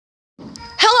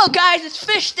Hello guys, it's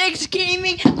Fish Sticks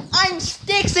Gaming. I'm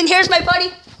Sticks and here's my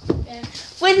buddy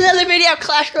with another video of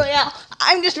Clash Royale.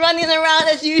 I'm just running around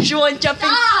as usual and jumping.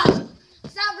 Stop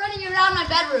running around my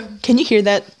bedroom. Can you hear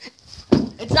that?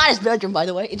 It's not his bedroom, by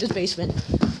the way. It's his basement.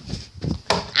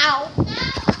 Ow.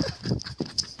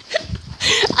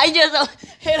 I just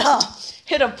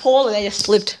hit a pole and I just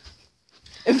slipped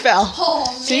and fell.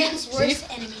 Oh, man's worst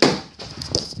enemy. That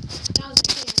was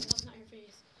your hand, that was not your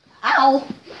face. Ow.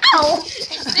 Ow.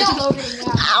 It's still loading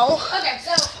now. Ow. Okay,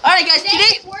 so alright guys,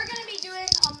 today we're gonna be doing a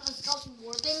skeleton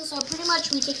war thing. So pretty much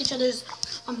we take each other's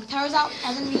towers out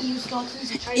and then we use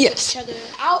skeletons to try to get each other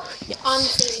out on the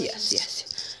stage.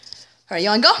 Yes. Alright, you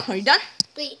wanna go? Are you done?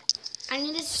 Wait, I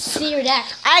need to see your deck.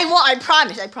 I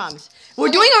promise. We're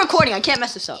doing a recording, I can't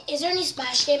mess this up. Is there any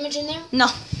splash damage in there? No.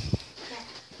 Okay.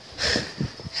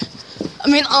 I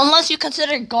mean, unless you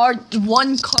consider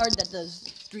one card that does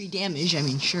 3 damage. I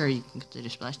mean, sure, you can consider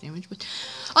splash damage, but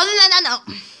other than that,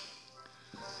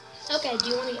 no. Okay, do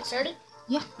you want to get started?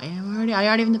 Yeah, I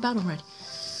already in the battle already.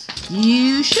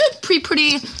 You should be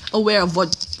pretty aware of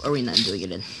what arena I'm doing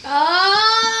it in.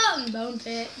 Bone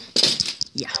pit.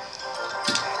 Yeah.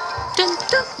 Dun,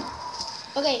 dun.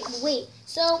 Okay, wait.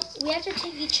 So we have to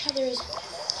take each other's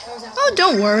towers out. Oh,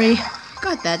 don't worry.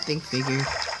 Got that thing figured.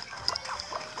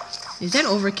 Is that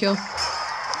overkill?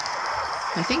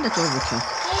 I think that's overkill.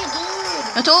 Hey,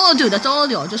 dude. That's all I'll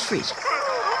do. I'll just freeze.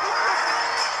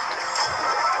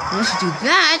 Let's do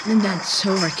that, and that's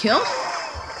overkill.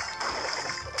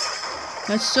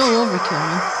 That's so overkill,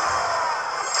 man.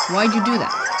 Why'd you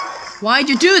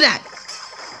do that?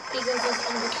 Because it's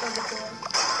overkill before.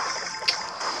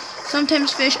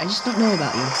 Sometimes, Fish, I just don't know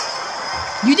about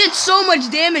you. You did so much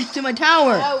damage to my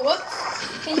tower. Oh,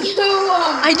 whoops. Can you,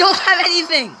 I don't have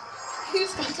anything. You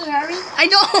Skeleton Army? I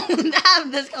don't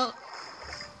have this.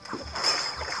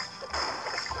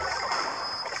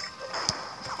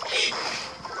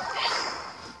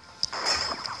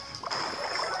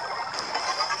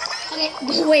 Okay,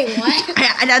 wait, what?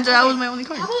 That was my only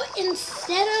card. How about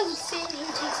instead of saying who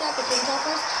takes out the king tower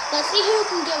first, let's see who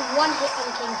can get 1 hit on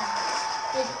the king tower.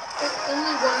 Like,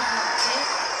 only 1 hit, okay?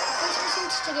 The first person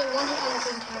to get 1 hit on the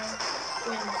king tower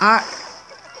wins.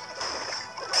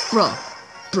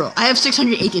 Bro, I have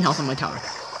 618 health on my tower.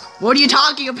 What are you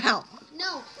talking about?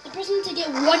 No, the person to get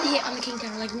 1 hit on the king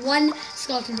tower, like 1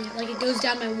 skeleton hit, like it goes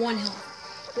down by 1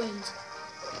 health, wins.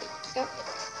 Yep.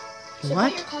 So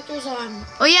What? put your collectors on.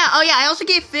 Oh yeah, I also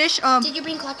gave Fish, Did you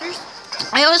bring collectors?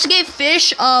 I also gave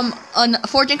Fish, a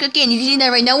fortune cookie, and you can see that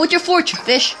right now. What's your fortune,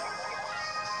 Fish?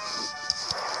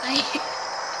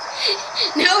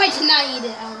 No, I did not eat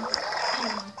it. I don't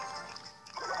know.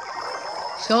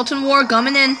 Skeleton War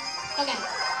coming in. Okay.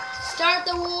 Start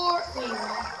the war. Wait,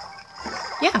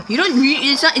 what? Yeah,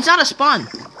 it's not a spawn.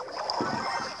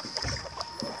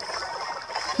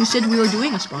 Who said we were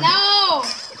doing a spawn? No,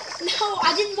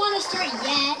 I didn't want to start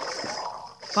yet.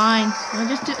 Fine.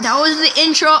 That was the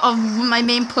intro of my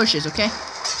main pushes, okay?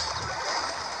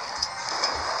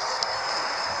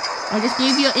 I just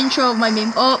gave you an intro of my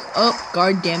main. Oh,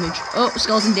 guard damage. Oh,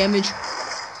 skeleton damage.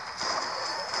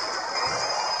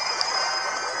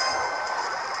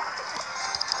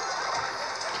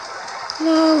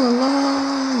 La la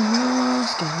la,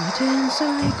 skeleton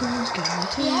cycle,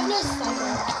 skeleton. We have no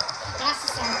cycle. That's the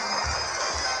cycle.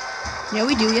 Yeah,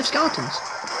 we do. We have skeletons.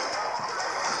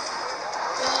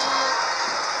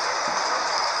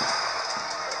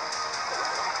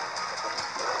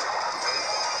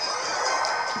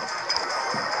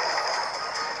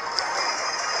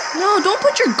 No, don't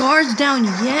put your guards down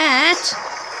yet.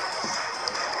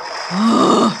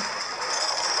 Ugh.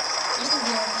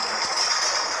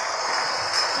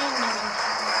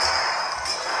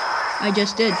 I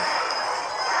just did.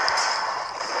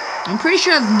 I'm pretty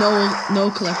sure I have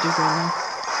no collectors right now.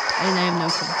 And I have no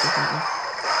collectors right now.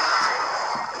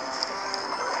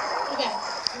 Okay,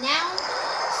 now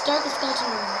start the skeleton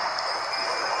room.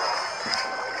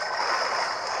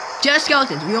 Just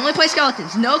skeletons. We only play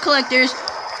skeletons. No collectors.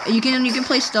 You can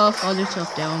play other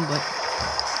stuff down, but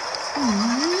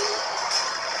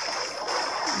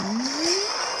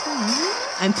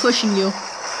I'm pushing you.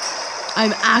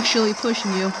 I'm actually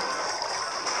pushing you.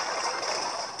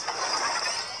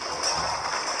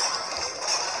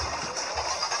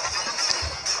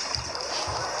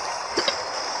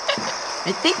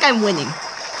 I think I'm winning.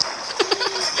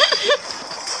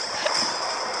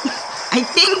 I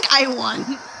think I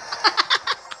won.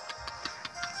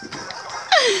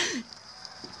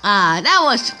 That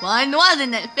was fun,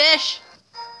 wasn't it, Fish?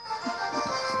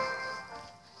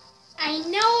 I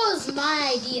know it was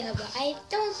my idea, but I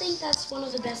don't think that's one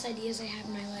of the best ideas I have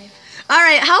in my life. All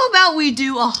right, how about we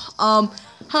do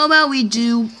How about we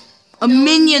do a No,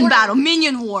 minion mortar. battle,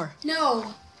 minion war?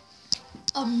 No.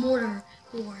 A mortar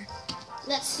war.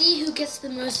 Let's see who gets the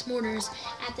most mortars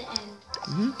at the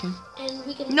end. Okay. And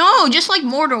we can... No, just like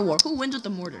mortar war. Who wins with the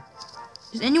mortar?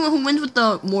 Is anyone who wins with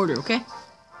the mortar, okay?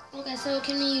 Okay, so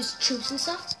can we use troops and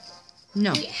stuff?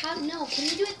 No. Wait, no, can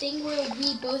we do a thing where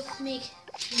we both make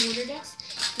mortar decks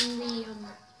and we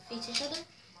face each other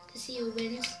to see who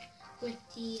wins with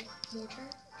the mortar?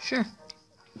 Sure.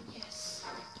 Yes.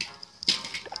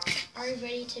 Are you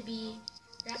ready to be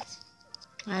wrecked?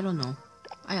 I don't know.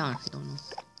 I honestly don't know.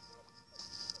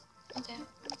 Okay.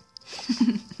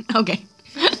 Okay.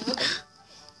 Okay.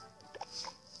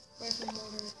 Where's my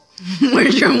mortar?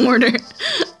 Where's your mortar?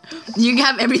 You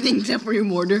have everything except for your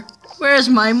mortar. Where's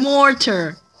my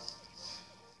mortar?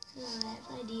 I have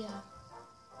an idea.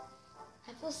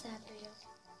 I feel sad for you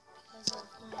because of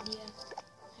my idea.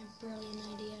 My brilliant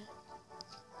idea.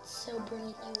 It's so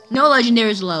brilliant you win. No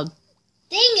legendaries allowed.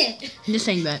 Dang it! I'm just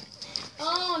saying that.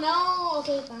 Oh no!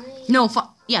 Okay, fine. No,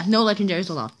 yeah, no legendaries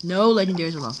allowed. No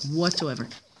legendaries allowed whatsoever.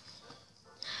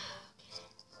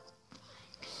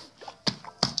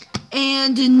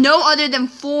 And no other than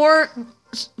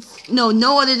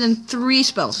no other than 3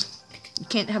 spells. You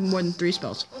can't have more than 3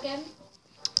 spells. Okay.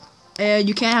 And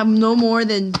you can't have no more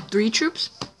than 3 troops.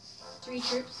 3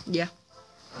 troops? Yeah.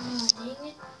 Oh, dang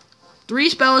it. 3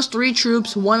 spells, 3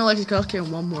 troops, 1 electric healthcare,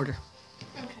 and 1 mortar.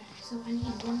 Okay, so I need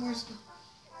 1 more spell.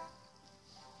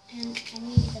 And I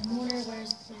need the mortar.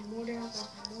 Where's my mortar? Where's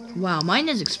my mortar? Wow, mine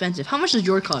is expensive. How much does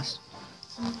yours cost?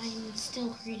 I'm still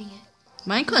creating it.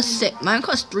 Mine costs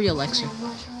 3 elixir.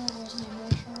 Where's my mortar? Where's my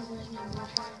mortar? Where's my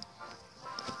mortar?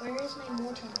 Where is my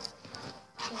mortar?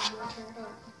 Okay, mortar. Oh,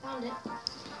 found it.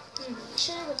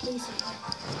 Should I replace it?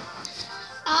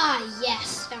 Ah,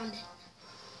 yes, found it.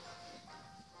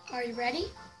 Are you ready?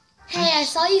 Hey, I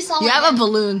saw you saw You it. have a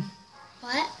balloon.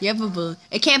 What? You have a balloon.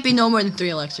 It can't be no more than 3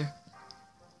 elixir.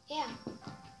 Yeah.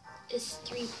 It's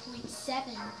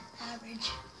 3.7 average.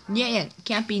 Yeah. It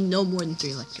can't be no more than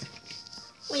 3 elixir.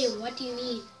 Wait, what do you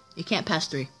mean? It can't pass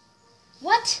 3.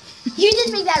 What? You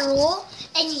just make that rule,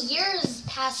 and yours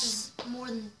passes more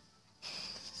than...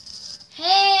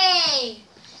 Hey!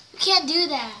 You can't do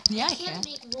that. Yeah, I You can't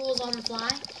can. make rules on the fly.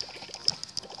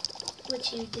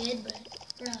 Which you did, but,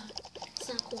 bruh, it's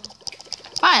not cool.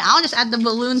 Fine, I'll just add the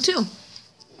balloon too.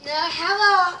 No, how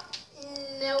about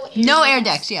no air No air units?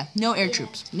 decks, yeah. No air Yeah,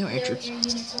 troops. No air troops. air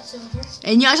units whatsoever.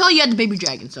 And yeah, I saw you had the baby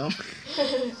dragon, so.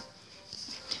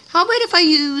 How about if I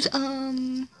use, How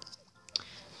about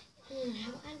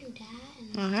I do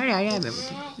that? And Alright, I have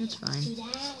everything. That's fine. do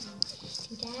that. And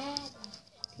do that.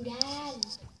 And do that.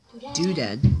 And do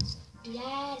that. Doodad. Do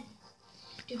that.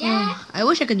 Do that. I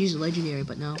wish I could use a legendary,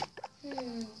 but no.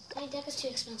 My deck is too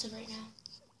expensive right now.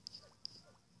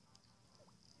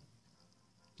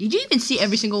 Did you even see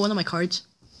every single one of my cards?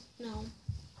 No.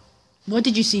 What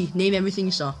did you see? Name everything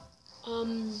you saw.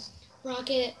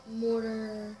 Rocket,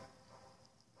 mortar.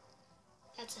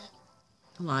 That's it.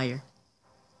 Liar.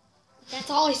 That's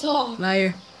all I saw.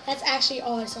 Liar. That's actually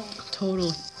all I saw.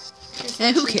 Totally.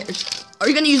 And who cares? Are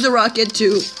you gonna use the rocket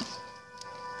too?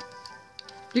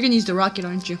 You're gonna use the rocket,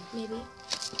 aren't you? Maybe.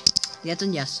 That's a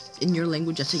yes. In your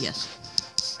language, that's a yes.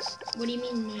 What do you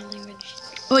mean in my language?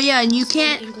 Oh yeah, and you It's like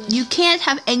can't English.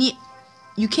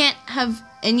 have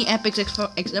any epics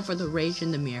except for the rage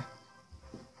and the mirror.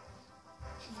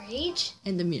 Rage?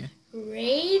 And the mirror.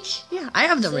 Rage? Yeah, I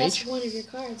have the So rage. that's one of your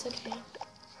cards, okay.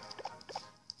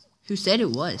 Who said it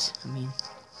was? I mean,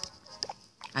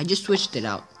 I just switched it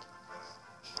out.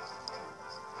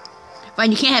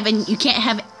 Fine, you can't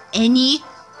have any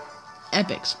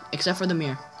epics except for the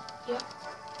mirror. Yep.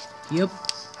 Yep.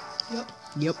 Yep.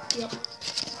 Yep. Yep.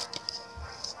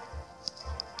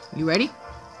 You ready?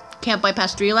 Can't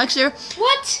bypass 3 elixir.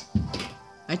 What?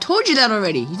 I told you that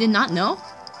already. You did not know?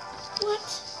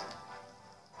 What?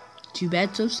 Too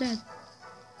bad, so sad.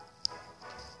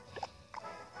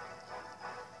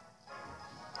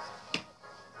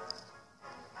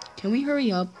 Can we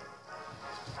hurry up?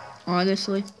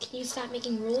 Honestly. Can you stop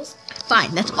making rules?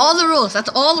 Fine, that's all the rules. That's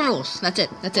all the rules. That's it.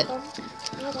 That's it. Okay.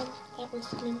 That works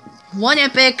for me. 1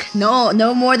 epic, no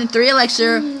more than 3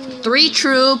 elixir, 3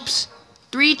 troops,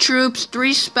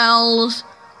 3 spells,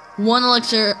 1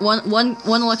 elixir, one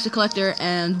elixir collector,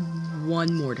 and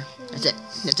 1 mortar. That's it.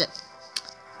 That's it.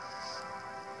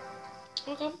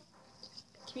 Okay.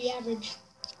 3 average.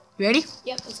 You ready?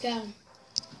 Yep, let's go.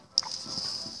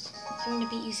 I'm gonna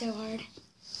beat you so hard.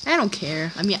 I don't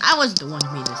care. I mean, I wasn't the one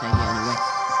who made this idea anyway.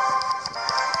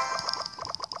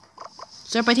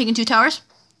 Start by taking 2 towers?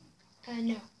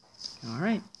 No.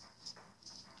 Alright.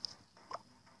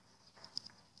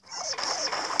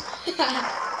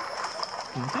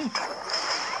 Okay.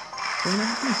 Fair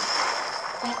enough with me.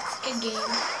 That's a good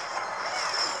game.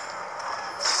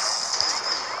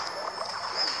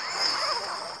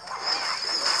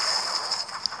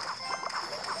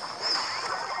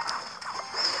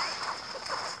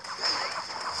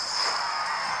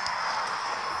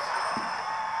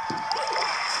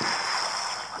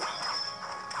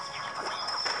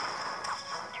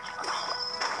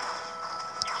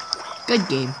 Good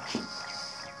game.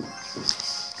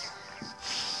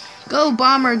 Go,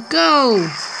 Bomber, go! No,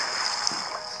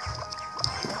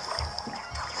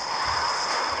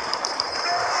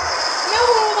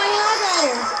 my hot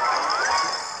rider.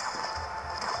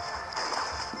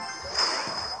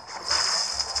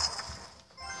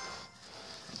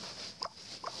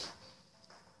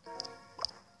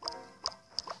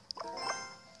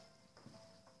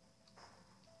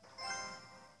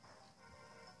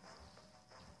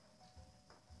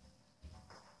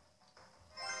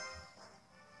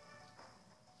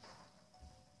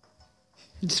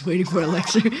 Just waiting for a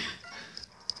lecture.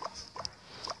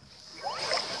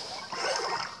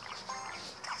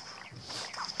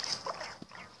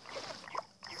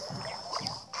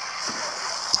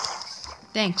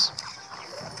 Thanks.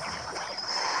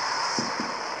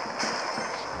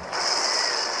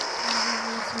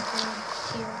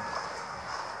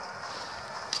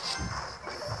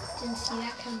 Didn't see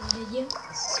that coming, did you?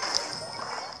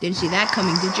 Didn't see that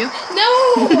coming, did you? No!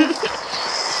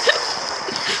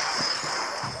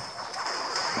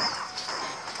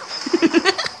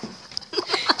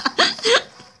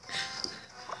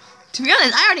 To be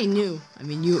honest, I already knew. I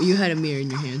mean, you had a mirror in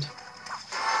your hand.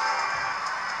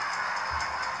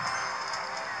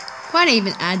 Why did I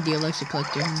even add the Alexa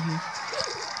collector in here?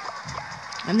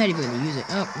 I'm not even gonna use it.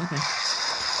 Oh, okay.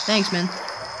 Thanks, man.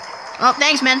 Oh,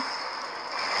 thanks, man.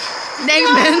 Thanks,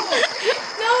 No! man.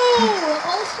 No!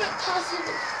 Ultimate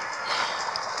positive.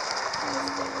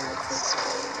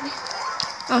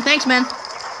 Oh, thanks, man.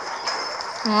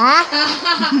 Aww.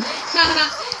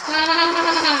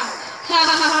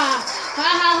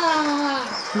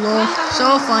 Lol.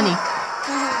 So funny.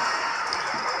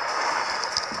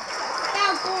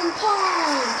 Falcon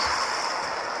Punch!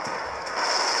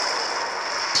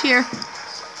 Here.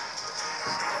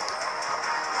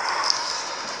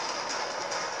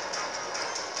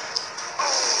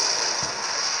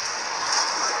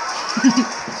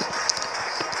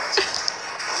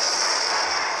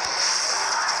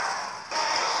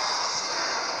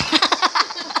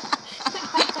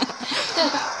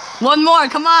 One more,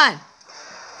 come on.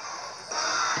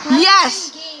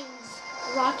 Yes. Games.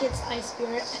 Rockets, Ice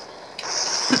Spirit.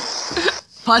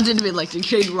 Positive electric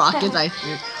trade rockets. Yep.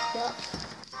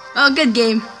 Oh, good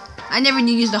game. I never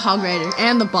knew to use the Hog Rider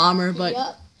and the Bomber, but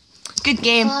Yep. good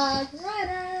game. Hog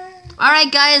Rider.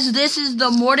 Alright guys, this is the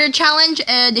mortar challenge,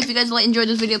 and if you guys enjoyed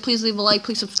this video, please leave a like,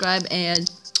 please subscribe, and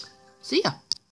see ya.